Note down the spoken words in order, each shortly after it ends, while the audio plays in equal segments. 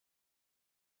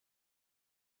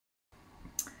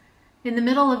In the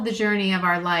middle of the journey of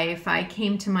our life, I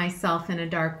came to myself in a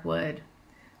dark wood,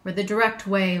 where the direct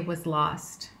way was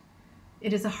lost.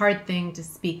 It is a hard thing to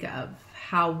speak of,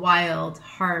 how wild,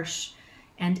 harsh,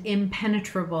 and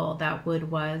impenetrable that wood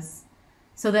was,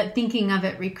 so that thinking of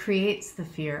it recreates the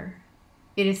fear.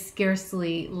 It is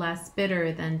scarcely less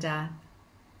bitter than death.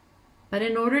 But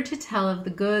in order to tell of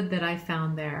the good that I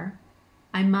found there,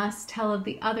 I must tell of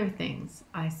the other things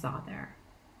I saw there.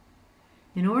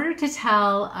 In order to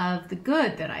tell of the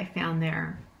good that I found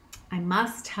there, I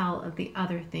must tell of the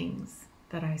other things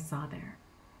that I saw there.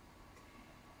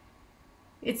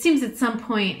 It seems at some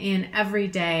point in every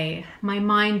day, my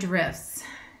mind drifts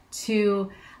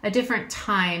to a different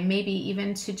time, maybe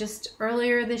even to just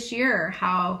earlier this year,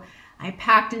 how I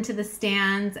packed into the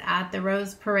stands at the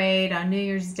Rose Parade on New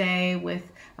Year's Day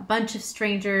with a bunch of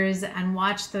strangers and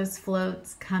watched those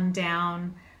floats come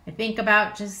down. I think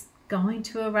about just going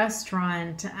to a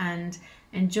restaurant and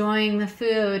enjoying the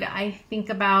food. I think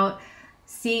about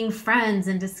seeing friends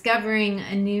and discovering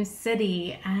a new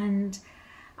city, and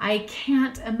I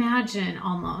can't imagine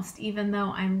almost, even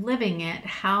though I'm living it,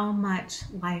 how much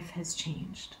life has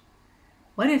changed.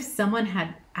 What if someone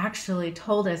had actually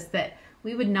told us that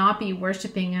we would not be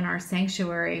worshiping in our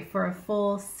sanctuary for a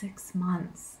full 6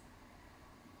 months?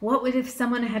 What would if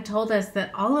someone had told us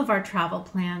that all of our travel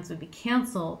plans would be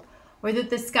canceled, or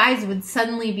that the skies would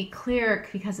suddenly be clear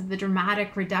because of the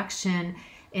dramatic reduction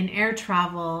in air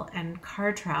travel and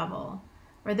car travel,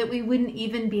 or that we wouldn't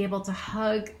even be able to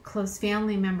hug close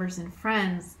family members and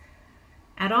friends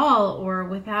at all, or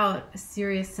without a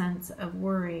serious sense of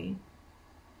worry?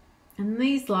 And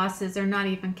these losses are not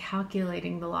even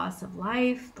calculating the loss of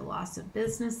life, the loss of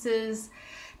businesses,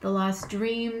 the lost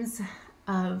dreams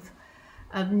of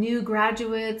new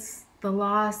graduates, the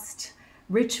lost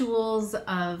rituals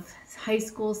of high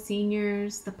school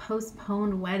seniors, the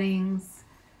postponed weddings.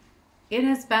 It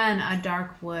has been a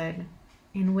dark wood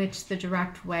in which the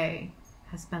direct way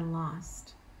has been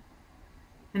lost.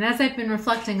 And as I've been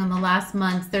reflecting on the last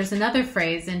months, there's another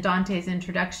phrase in Dante's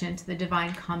introduction to the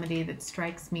Divine Comedy that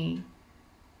strikes me.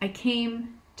 I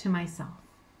came to myself.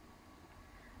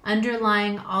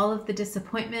 Underlying all of the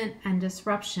disappointment and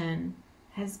disruption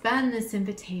has been this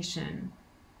invitation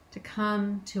to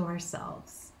come to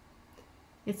ourselves.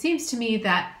 It seems to me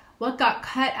that what got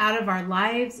cut out of our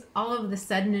lives all of a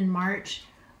sudden in March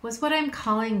was what I'm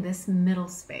calling this middle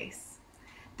space.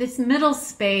 This middle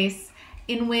space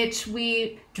in which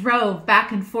we drove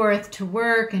back and forth to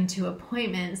work and to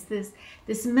appointments,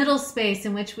 this middle space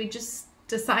in which we just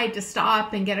decide to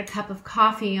stop and get a cup of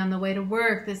coffee on the way to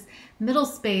work, this middle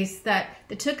space that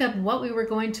took up what we were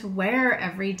going to wear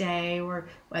every day, or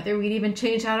whether we'd even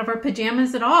change out of our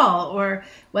pajamas at all, or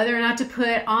whether or not to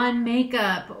put on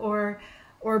makeup, or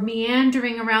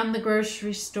meandering around the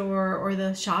grocery store or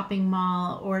the shopping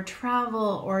mall, or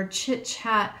travel or chit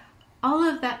chat. All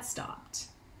of that stopped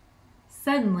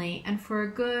suddenly and for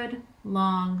a good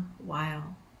long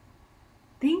while.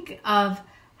 Think of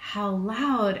how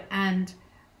loud and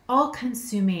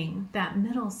all-consuming that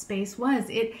middle space was.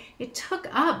 It took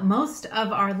up most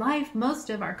of our life, most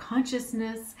of our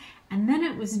consciousness, and then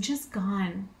it was just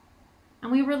gone.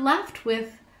 And we were left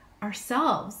with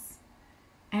ourselves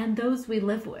and those we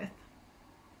live with.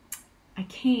 I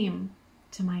came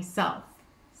to myself,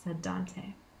 said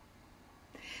Dante.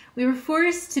 We were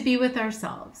forced to be with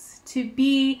ourselves, to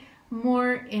be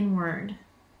more inward,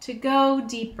 to go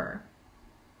deeper.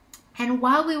 And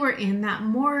while we were in that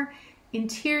more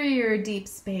interior deep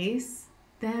space,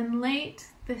 then late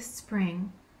this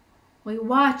spring, we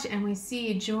watch and we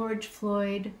see George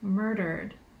Floyd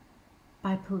murdered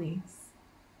by police.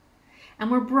 And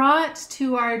we're brought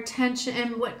to our attention,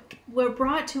 and we're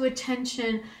brought to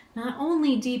attention not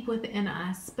only deep within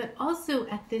us, but also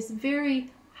at this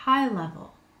very high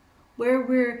level, where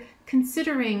we're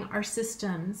considering our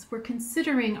systems, we're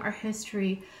considering our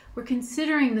history, we're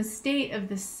considering the state of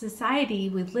the society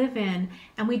we live in,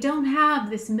 and we don't have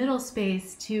this middle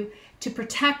space to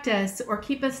protect us or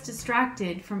keep us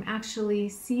distracted from actually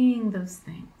seeing those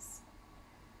things.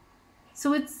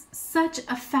 So it's such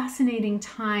a fascinating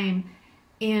time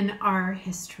in our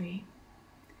history.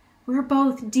 We're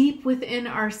both deep within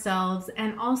ourselves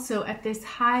and also at this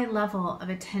high level of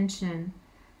attention,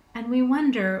 and we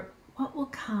wonder, what will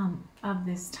come of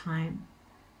this time?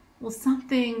 Will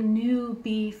something new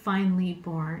be finally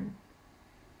born?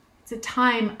 It's a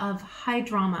time of high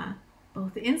drama,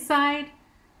 both inside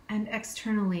and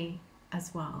externally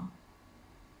as well.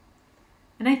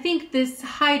 And I think this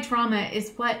high drama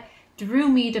is what drew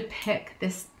me to pick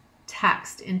this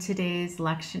text in today's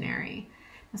lectionary.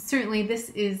 Now, certainly this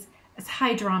is as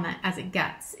high drama as it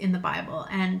gets in the Bible,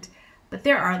 and But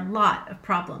there are a lot of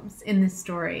problems in this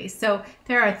story. So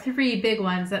there are three big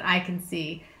ones that I can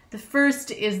see. The first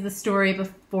is the story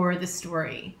before the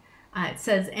story. It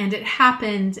says, and it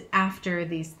happened after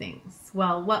these things.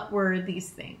 Well, what were these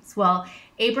things? Well,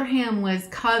 Abraham was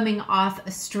coming off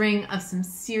a string of some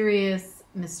serious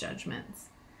misjudgments.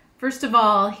 First of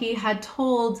all, he had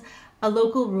told a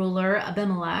local ruler,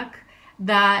 Abimelech,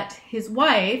 that his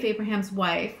wife, Abraham's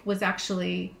wife, was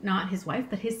actually not his wife,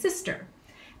 but his sister,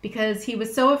 because he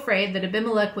was so afraid that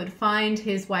Abimelech would find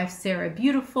his wife Sarah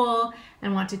beautiful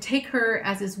and want to take her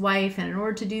as his wife. And in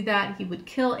order to do that, he would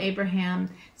kill Abraham.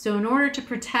 So in order to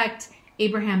protect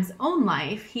Abraham's own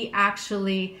life, he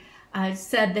actually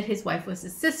said that his wife was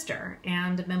his sister.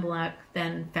 And Abimelech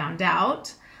then found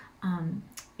out.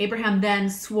 Abraham then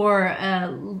swore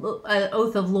an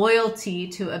oath of loyalty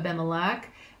to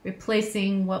Abimelech,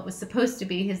 replacing what was supposed to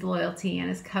be his loyalty and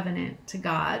his covenant to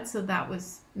God. So that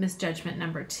was misjudgment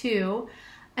number 2.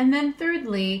 And then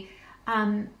thirdly,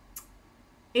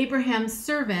 Abraham's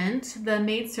servant, the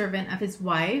maidservant of his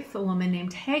wife, a woman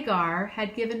named Hagar,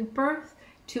 had given birth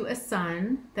to a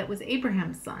son that was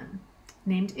Abraham's son,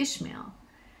 named Ishmael.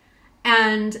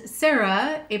 And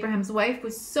Sarah, Abraham's wife,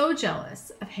 was so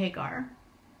jealous of Hagar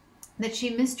that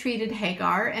she mistreated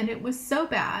Hagar, and it was so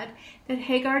bad that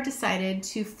Hagar decided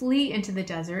to flee into the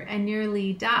desert and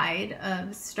nearly died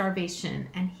of starvation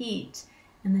and heat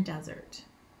in the desert.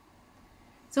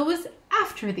 So it was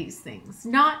after these things,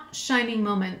 not shining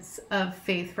moments of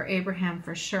faith for Abraham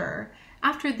for sure,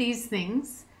 after these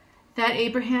things that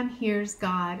Abraham hears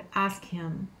God ask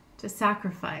him to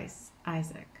sacrifice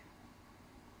Isaac.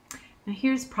 Now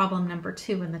here's problem number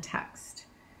 2 in the text.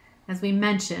 As we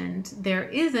mentioned, there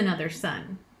is another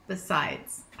son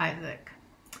besides Isaac.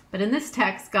 But in this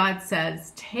text, God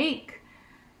says, take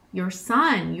your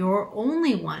son, your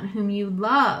only one whom you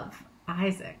love,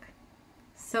 Isaac.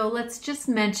 So let's just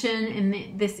mention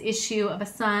in this issue of a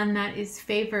son that is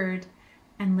favored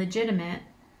and legitimate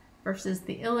versus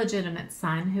the illegitimate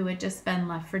son who had just been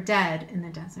left for dead in the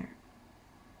desert.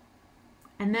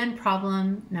 And then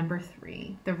problem number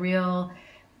 3, the real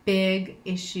big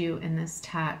issue in this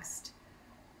text.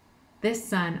 This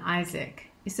son,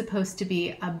 Isaac, is supposed to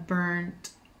be a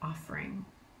burnt offering.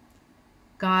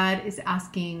 God is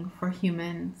asking for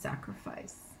human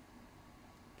sacrifice.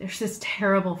 There's this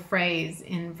terrible phrase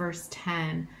in verse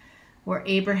 10 where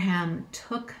Abraham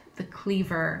took the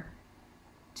cleaver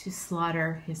to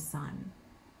slaughter his son.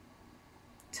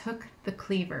 Took the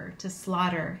cleaver to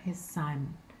slaughter his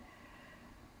son.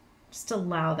 Just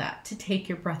allow that to take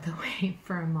your breath away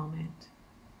for a moment.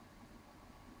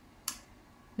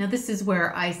 Now, this is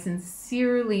where I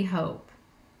sincerely hope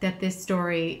that this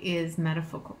story is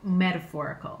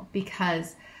metaphorical,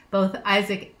 because both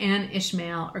Isaac and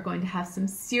Ishmael are going to have some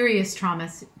serious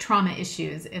trauma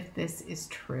issues if this is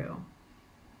true.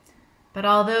 But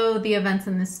although the events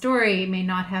in this story may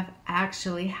not have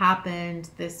actually happened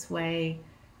this way,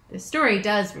 the story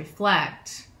does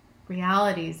reflect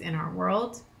realities in our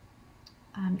world,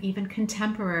 even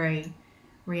contemporary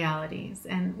realities.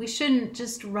 And we shouldn't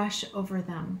just rush over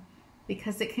them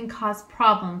because it can cause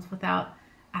problems without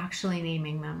actually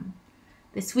naming them.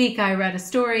 This week I read a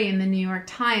story in the New York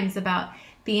Times about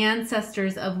the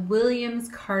ancestors of Williams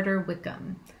Carter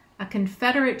Wickham, a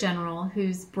Confederate general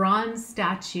whose bronze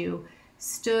statue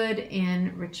stood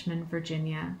in Richmond,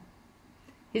 Virginia.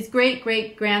 His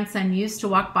great-great-grandson used to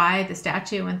walk by the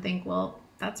statue and think, well,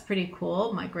 that's pretty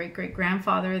cool. My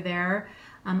great-great-grandfather there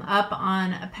up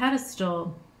on a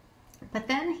pedestal. But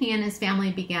then he and his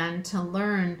family began to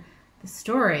learn the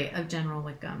story of General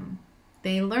Wickham.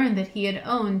 They learned that he had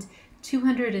owned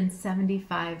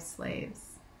 275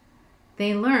 slaves.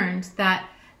 They learned that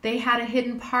they had a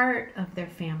hidden part of their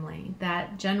family,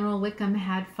 that General Wickham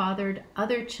had fathered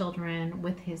other children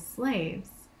with his slaves,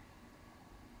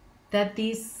 that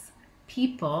these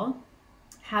people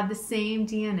had the same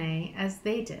DNA as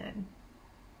they did.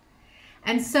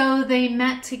 And so they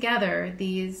met together,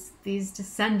 these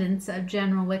descendants of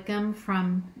General Wickham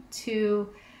from 2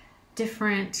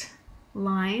 different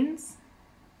lines,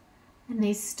 and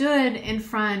they stood in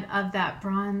front of that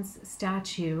bronze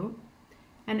statue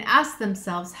and asked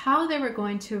themselves how they were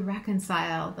going to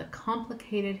reconcile the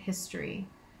complicated history,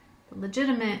 the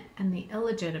legitimate and the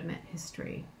illegitimate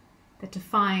history that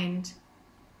defined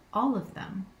all of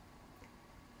them.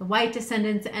 The white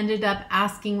descendants ended up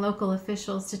asking local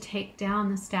officials to take down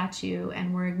the statue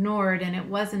and were ignored, and it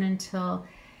wasn't until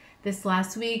this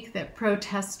last week that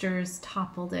protesters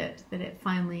toppled it that it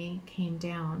finally came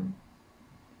down.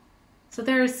 So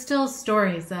there are still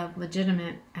stories of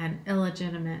legitimate and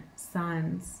illegitimate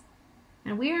sons,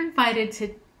 and we are invited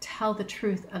tell the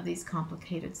truth of these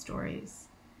complicated stories.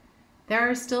 There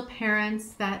are still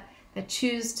parents that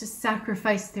choose to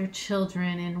sacrifice their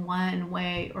children in one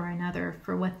way or another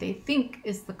for what they think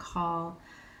is the call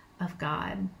of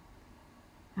God.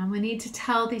 And we need to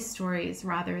tell these stories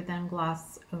rather than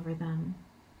gloss over them.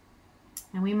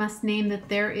 And we must name that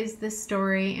there is this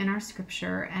story in our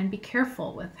scripture and be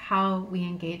careful with how we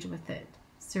engage with it,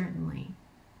 certainly.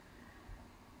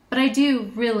 But I do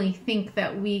really think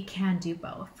that we can do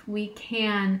both. We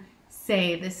can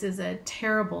say this is a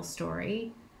terrible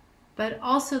story, but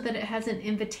also that it has an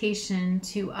invitation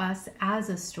to us as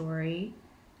a story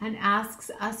and asks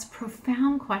us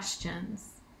profound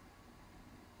questions.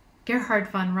 Gerhard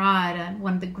von Rad,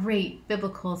 one of the great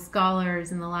biblical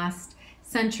scholars in the last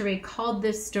century, called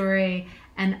this story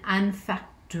an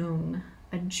Anfechtung,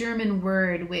 a German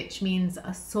word which means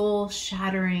a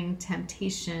soul-shattering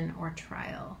temptation or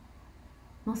trial.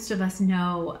 Most of us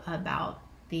know about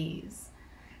these.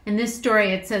 In this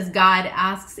story, it says God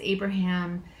asks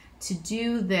Abraham to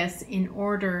do this in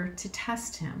order to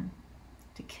test him,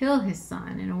 to kill his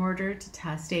son in order to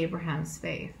test Abraham's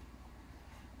faith.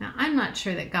 Now, I'm not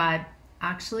sure that God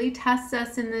actually tests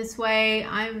us in this way.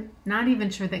 I'm not even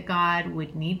sure that God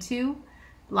would need to.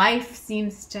 Life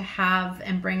seems to have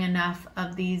and bring enough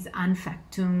of these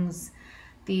Anfechtungs,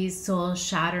 these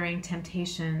soul-shattering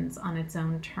temptations on its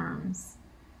own terms.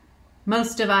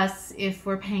 Most of us, if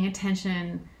we're paying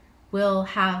attention, will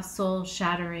have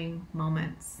soul-shattering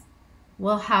moments.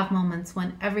 We'll have moments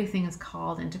when everything is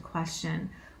called into question.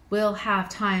 We'll have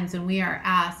times when we are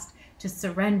asked to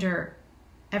surrender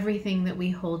everything that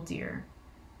we hold dear.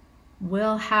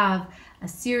 We'll have a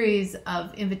series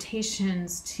of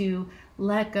invitations to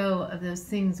let go of those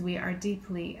things we are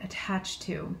deeply attached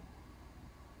to.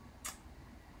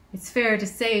 It's fair to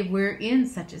say we're in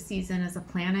such a season as a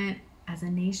planet, as a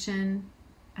nation,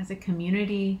 as a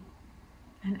community,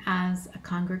 and as a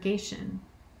congregation.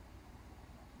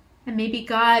 And maybe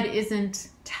God isn't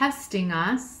testing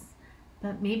us,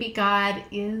 but maybe God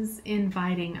is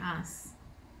inviting us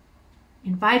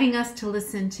to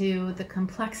listen to the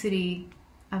complexity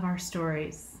of our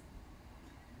stories,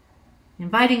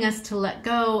 inviting us to let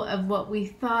go of what we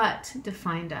thought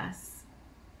defined us,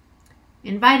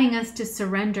 inviting us to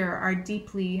surrender our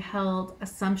deeply held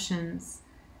assumptions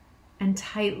and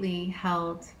tightly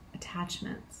held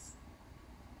attachments.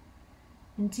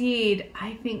 Indeed,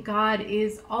 I think God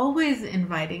is always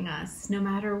inviting us, no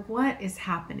matter what is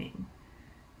happening.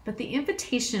 But the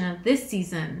invitation of this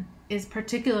season is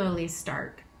particularly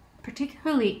stark,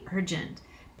 particularly urgent,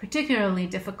 particularly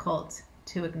difficult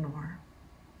to ignore.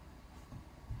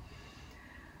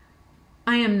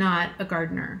 I am not a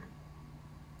gardener,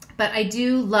 but I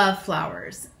do love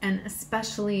flowers, and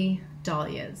especially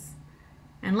dahlias.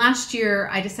 And last year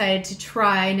I decided to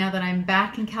try, now that I'm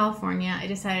back in California, I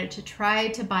decided to try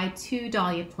to buy 2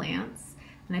 dahlia plants.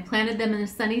 And I planted them in a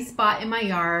sunny spot in my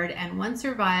yard, and one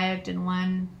survived and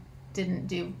one didn't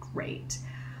do great.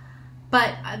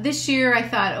 But this year I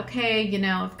thought, okay,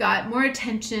 I've got more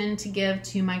attention to give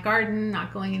to my garden,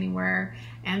 not going anywhere.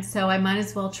 And so I might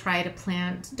as well try to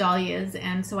plant dahlias.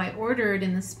 And so I ordered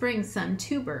in the spring some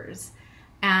tubers.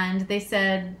 And they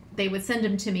said they would send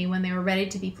them to me when they were ready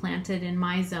to be planted in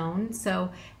my zone. So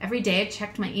every day I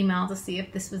checked my email to see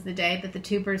if this was the day that the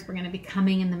tubers were going to be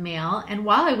coming in the mail. And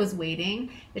while I was waiting,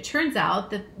 it turns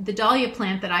out that the dahlia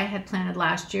plant that I had planted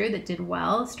last year that did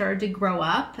well started to grow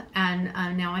up. And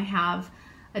now I have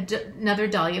another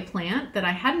dahlia plant that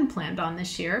I hadn't planned on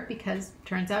this year, because it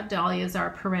turns out dahlias are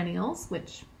perennials,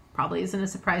 which probably isn't a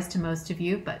surprise to most of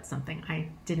you, but something I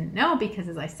didn't know because,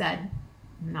 as I said,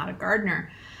 I'm not a gardener.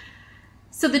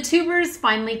 So the tubers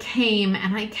finally came,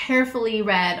 and I carefully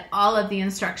read all of the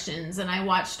instructions, and I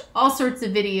watched all sorts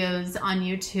of videos on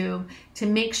YouTube to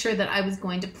make sure that I was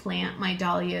going to plant my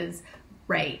dahlias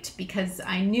right, because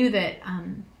I knew that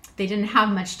they didn't have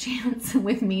much chance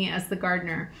with me as the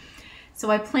gardener. So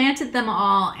I planted them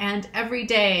all, and every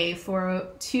day for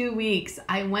 2 weeks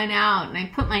I went out and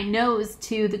I put my nose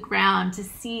to the ground to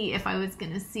see if I was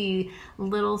going to see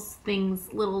little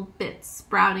things, little bits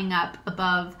sprouting up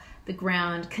above the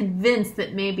ground, convinced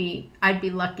that maybe I'd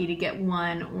be lucky to get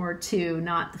 1 or 2,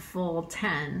 not the full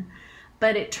 10.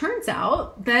 But it turns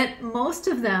out that most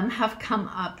of them have come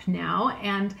up now,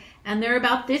 and they're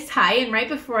about this high. And right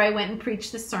before I went and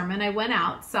preached the sermon, I went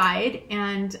outside,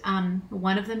 and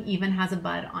one of them even has a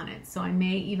bud on it. So I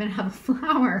may even have a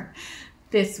flower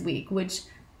this week, which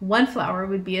one flower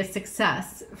would be a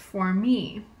success for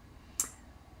me.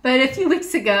 But a few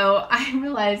weeks ago, I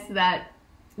realized that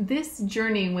this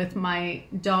journey with my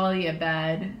dahlia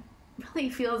bed really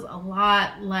feels a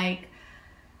lot like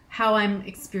how I'm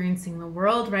experiencing the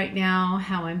world right now,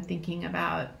 how I'm thinking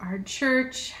about our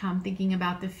church, how I'm thinking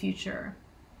about the future.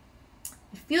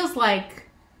 It feels like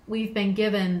we've been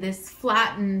given this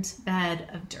flattened bed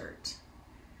of dirt,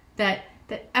 that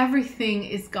everything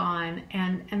is gone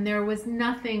and there was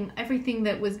nothing, everything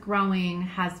that was growing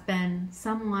has been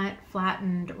somewhat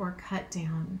flattened or cut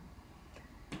down.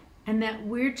 And that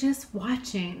we're just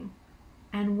watching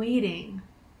and waiting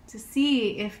to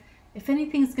see if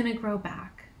anything's going to grow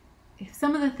back. If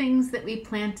some of the things that we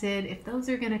planted, if those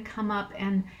are going to come up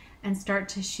and start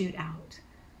to shoot out.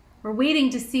 We're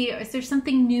waiting to see, is there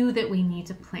something new that we need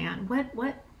to plant?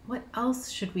 What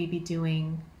else should we be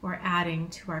doing or adding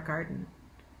to our garden?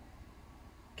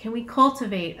 Can we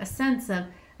cultivate a sense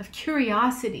of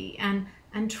curiosity and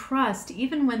trust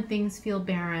even when things feel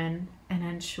barren and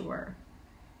unsure?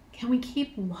 Can we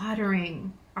keep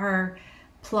watering our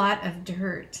plot of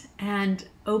dirt and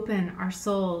open our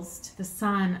souls to the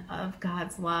sun of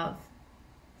God's love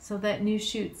so that new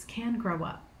shoots can grow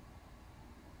up?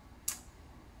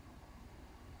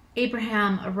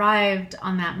 Abraham arrived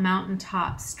on that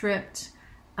mountaintop stripped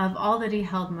of all that he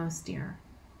held most dear.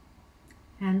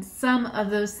 And some of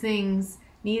those things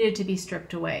needed to be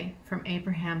stripped away from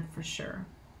Abraham for sure.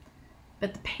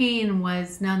 But the pain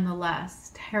was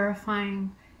nonetheless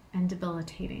terrifying and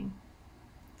debilitating.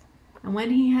 And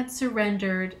when he had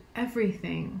surrendered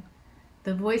everything,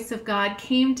 the voice of God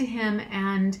came to him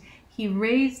and he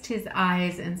raised his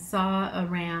eyes and saw a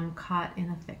ram caught in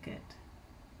a thicket.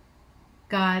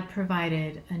 God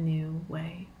provided a new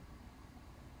way.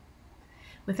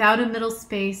 Without a middle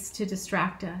space to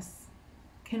distract us,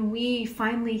 can we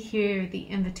finally hear the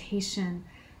invitation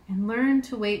and learn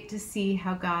to wait to see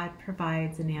how God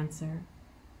provides an answer?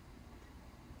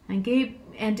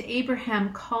 And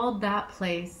Abraham called that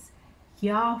place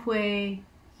Yahweh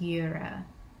Yireh.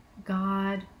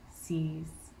 God sees.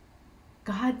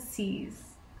 God sees.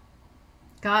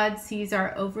 God sees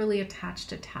our overly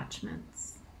attached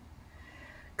attachments.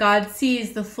 God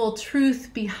sees the full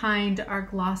truth behind our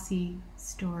glossy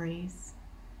stories.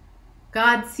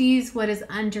 God sees what is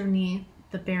underneath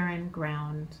the barren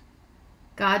ground.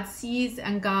 God sees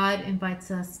and God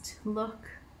invites us to look.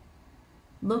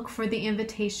 Look for the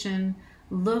invitation.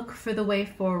 Look for the way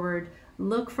forward.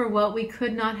 Look for what we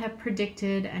could not have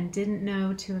predicted and didn't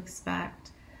know to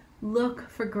expect. Look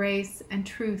for grace and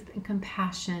truth and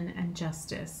compassion and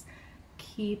justice.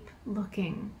 Keep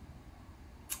looking.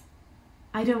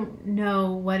 I don't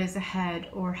know what is ahead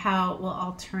or how it will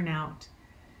all turn out.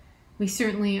 We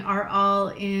certainly are all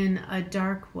in a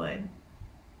dark wood,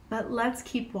 but let's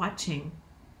keep watching.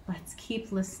 Let's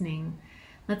keep listening.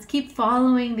 Let's keep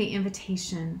following the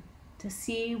invitation to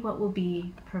see what will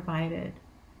be provided.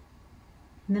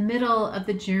 In the middle of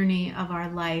the journey of our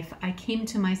life, I came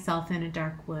to myself in a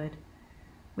dark wood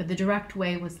where the direct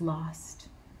way was lost.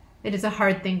 It is a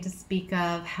hard thing to speak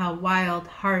of how wild,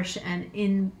 harsh, and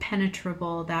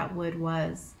impenetrable that wood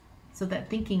was, so that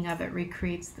thinking of it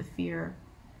recreates the fear.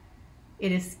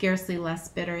 It is scarcely less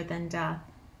bitter than death.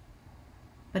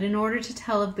 But in order to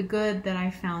tell of the good that I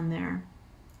found there,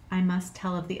 I must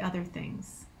tell of the other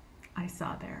things I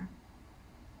saw there.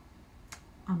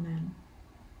 Amen.